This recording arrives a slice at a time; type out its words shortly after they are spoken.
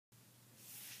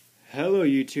Hello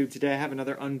YouTube, today I have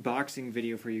another unboxing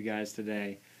video for you guys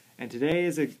today. And today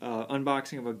is an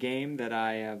unboxing of a game that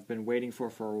I have been waiting for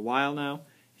a while now.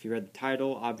 If you read the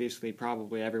title, obviously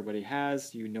probably everybody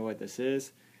has, you know what this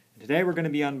is. And today we're going to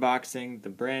be unboxing the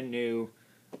brand new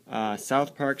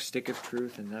South Park Stick of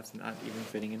Truth, and that's not even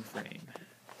fitting in frame.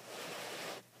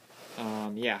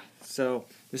 So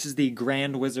this is the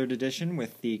Grand Wizard edition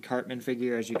with the Cartman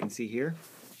figure, as you can see here,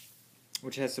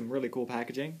 which has some really cool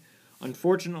packaging.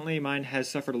 Unfortunately, mine has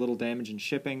suffered a little damage in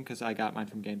shipping because I got mine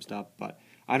from GameStop, but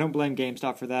I don't blame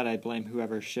GameStop for that. I blame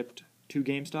whoever shipped to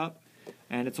GameStop,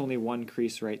 and it's only one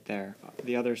crease right there.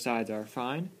 The other sides are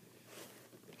fine,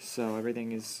 so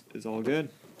everything is all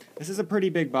good. This is a pretty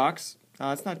big box.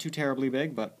 It's not too terribly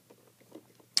big, but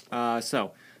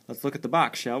so let's look at the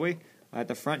box, shall we? At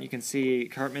the front, you can see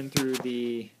Cartman through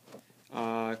the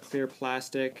clear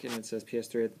plastic, and it says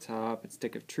PS3 at the top. It's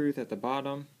Stick of Truth at the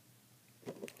bottom.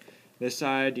 This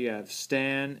side you have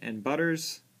Stan and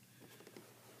Butters,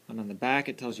 and on the back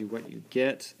it tells you what you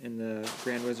get in the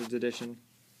Grand Wizards edition.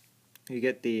 You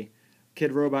get the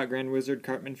Kid Robot Grand Wizard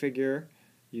Cartman figure,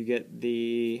 you get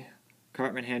the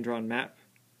Cartman hand-drawn map,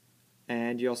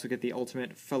 and you also get the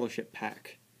Ultimate Fellowship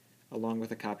Pack, along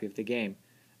with a copy of the game.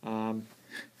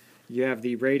 You have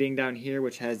the rating down here,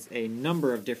 which has a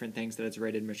number of different things that it's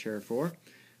rated mature for,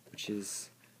 which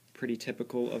is pretty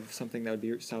typical of something that would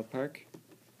be South Park.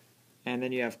 And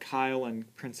then you have Kyle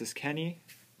and Princess Kenny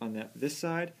on this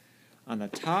side. On the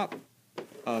top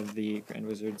of the Grand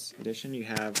Wizards edition, you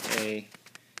have a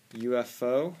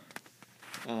UFO,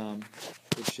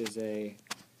 which is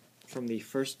from the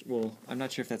first, well, I'm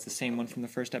not sure if that's the same one from the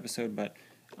first episode, but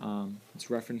it's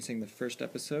referencing the first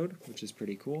episode, which is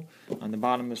pretty cool. On the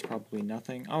bottom, there's probably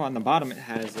nothing. Oh, on the bottom, it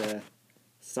has a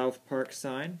South Park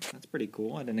sign. That's pretty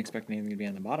cool. I didn't expect anything to be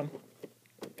on the bottom.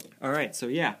 Alright, so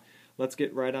yeah. Let's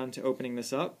get right on to opening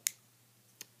this up.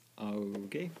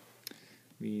 Okay,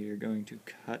 we are going to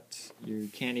cut, you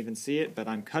can't even see it, but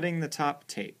I'm cutting the top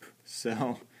tape,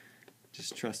 so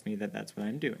just trust me that that's what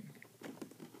I'm doing.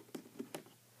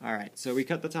 Alright, so we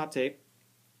cut the top tape,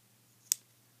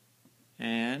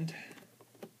 and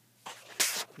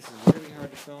this is really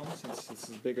hard to film since this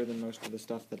is bigger than most of the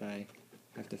stuff that I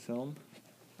have to film.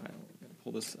 Alright, I'm going to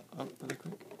pull this up really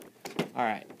quick.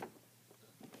 Alright.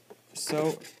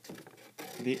 So,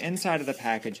 the inside of the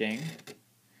packaging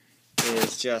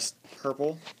is just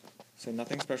purple, so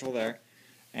nothing special there.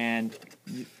 And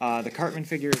the Cartman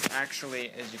figure is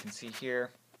actually, as you can see here,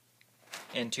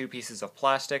 in two pieces of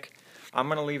plastic. I'm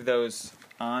going to leave those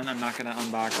on. I'm not going to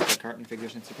unbox the Cartman figure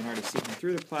since you can already see them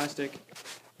through the plastic,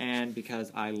 and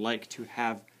because I like to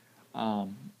have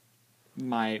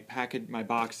my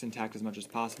box intact as much as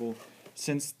possible.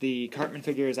 Since the Cartman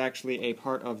figure is actually a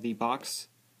part of the box,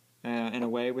 in a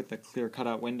way with the clear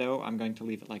cutout window, I'm going to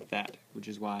leave it like that, which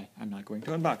is why I'm not going to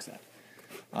unbox that.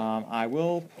 I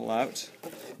will pull out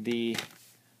the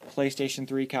PlayStation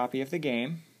 3 copy of the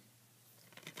game.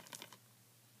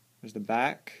 There's the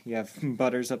back. You have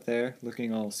Butters up there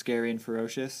looking all scary and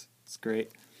ferocious. It's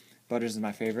great. Butters is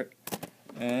my favorite.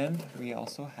 And we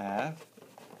also have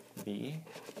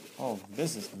oh,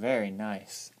 this is very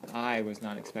nice. I was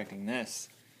not expecting this.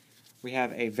 We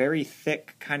have a very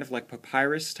thick, kind of like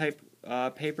papyrus type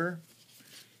paper,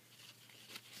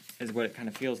 is what it kind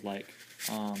of feels like.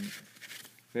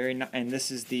 And this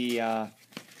is the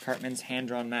Cartman's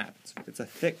hand-drawn map. It's a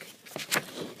thick,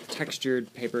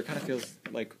 textured paper. It kind of feels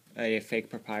like a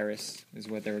fake papyrus is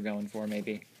what they were going for,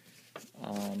 maybe.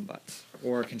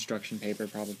 Or construction paper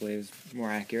probably is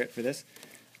more accurate for this.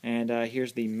 And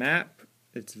here's the map.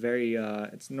 It's very,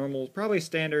 it's normal, probably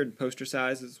standard poster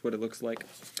size is what it looks like.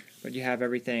 But you have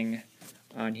everything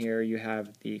on here. You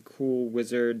have the Cool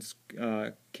Wizards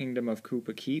Kingdom of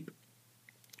Koopa Keep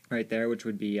right there, which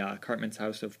would be Cartman's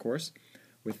house, of course,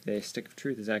 with the Stick of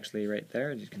Truth is actually right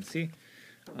there, as you can see.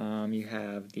 You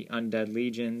have the Undead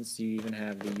Legions. You even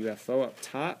have the UFO up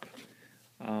top.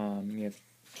 You have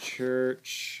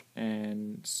Church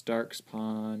and Stark's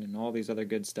Pond and all these other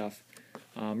good stuff.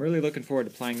 I'm really looking forward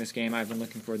to playing this game. I've been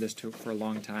looking forward to this for a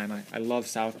long time. I love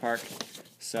South Park,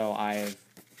 so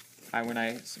when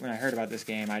I heard about this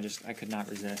game, I could not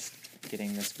resist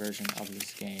getting this version of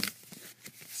this game.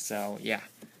 So yeah,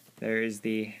 there is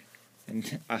in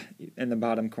the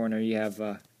bottom corner you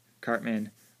have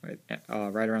Cartman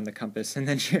right around the compass, and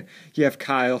then you have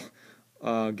Kyle.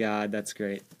 Oh God, that's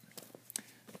great.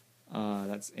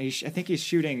 I think he's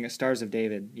shooting Stars of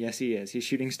David. Yes, he is. He's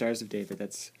shooting Stars of David.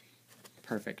 That's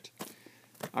perfect.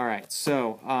 Alright,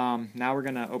 so now we're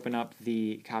going to open up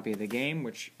the copy of the game,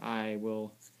 which I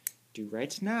will do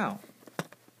right now.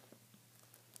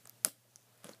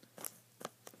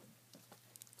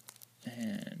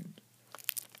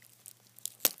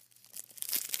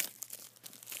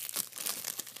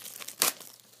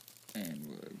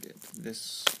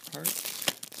 this part.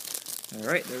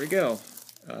 Alright, there we go.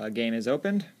 Game is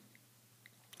opened.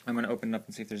 I'm going to open it up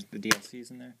and see if there's the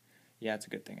DLCs in there. Yeah, it's a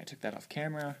good thing. I took that off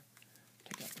camera.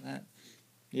 Take out that.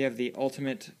 You have the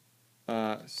ultimate...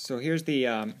 so here's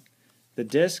the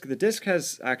disc. The disc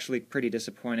has actually pretty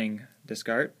disappointing disc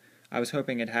art. I was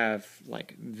hoping it'd have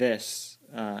like this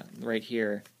right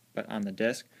here, but on the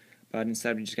disc. But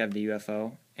instead we just have the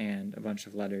UFO and a bunch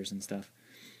of letters and stuff.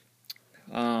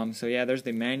 So yeah, there's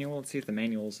the manual. Let's see if the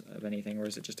manual's of anything, or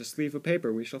is it just a sleeve of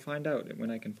paper? We shall find out when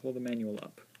I can pull the manual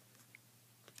up.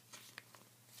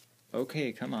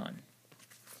 Okay, come on.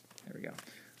 There we go.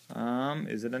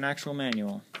 Is it an actual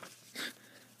manual?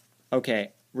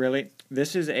 Okay, really?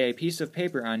 This is a piece of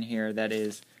paper on here that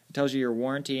it tells you your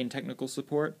warranty and technical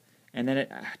support, and then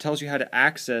it tells you how to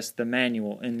access the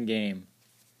manual in-game.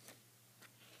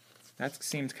 That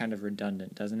seems kind of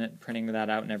redundant, doesn't it? Printing that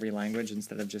out in every language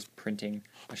instead of just printing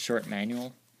a short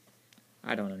manual.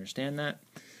 I don't understand that.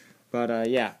 But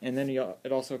yeah, and then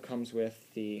it also comes with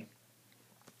the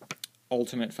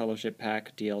Ultimate Fellowship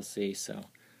Pack DLC, so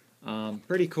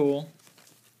pretty cool.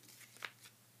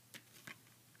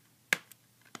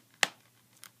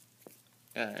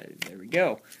 There we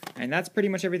go. And that's pretty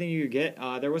much everything you get.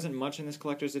 There wasn't much in this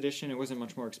collector's edition. It wasn't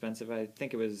much more expensive. I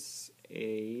think it was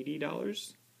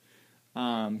 $80.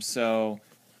 Yeah,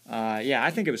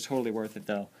 I think it was totally worth it,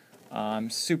 though. I'm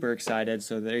super excited.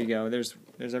 So there you go. There's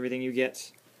everything you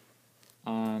get.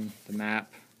 The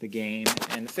map, the game,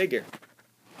 and the figure.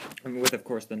 With, of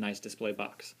course, the nice display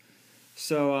box.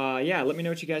 So, yeah, let me know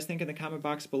what you guys think in the comment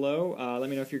box below. Let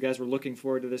me know if you guys were looking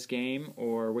forward to this game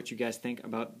or what you guys think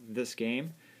about this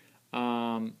game.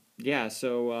 Yeah,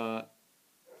 so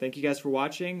thank you guys for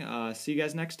watching. See you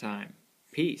guys next time.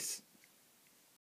 Peace.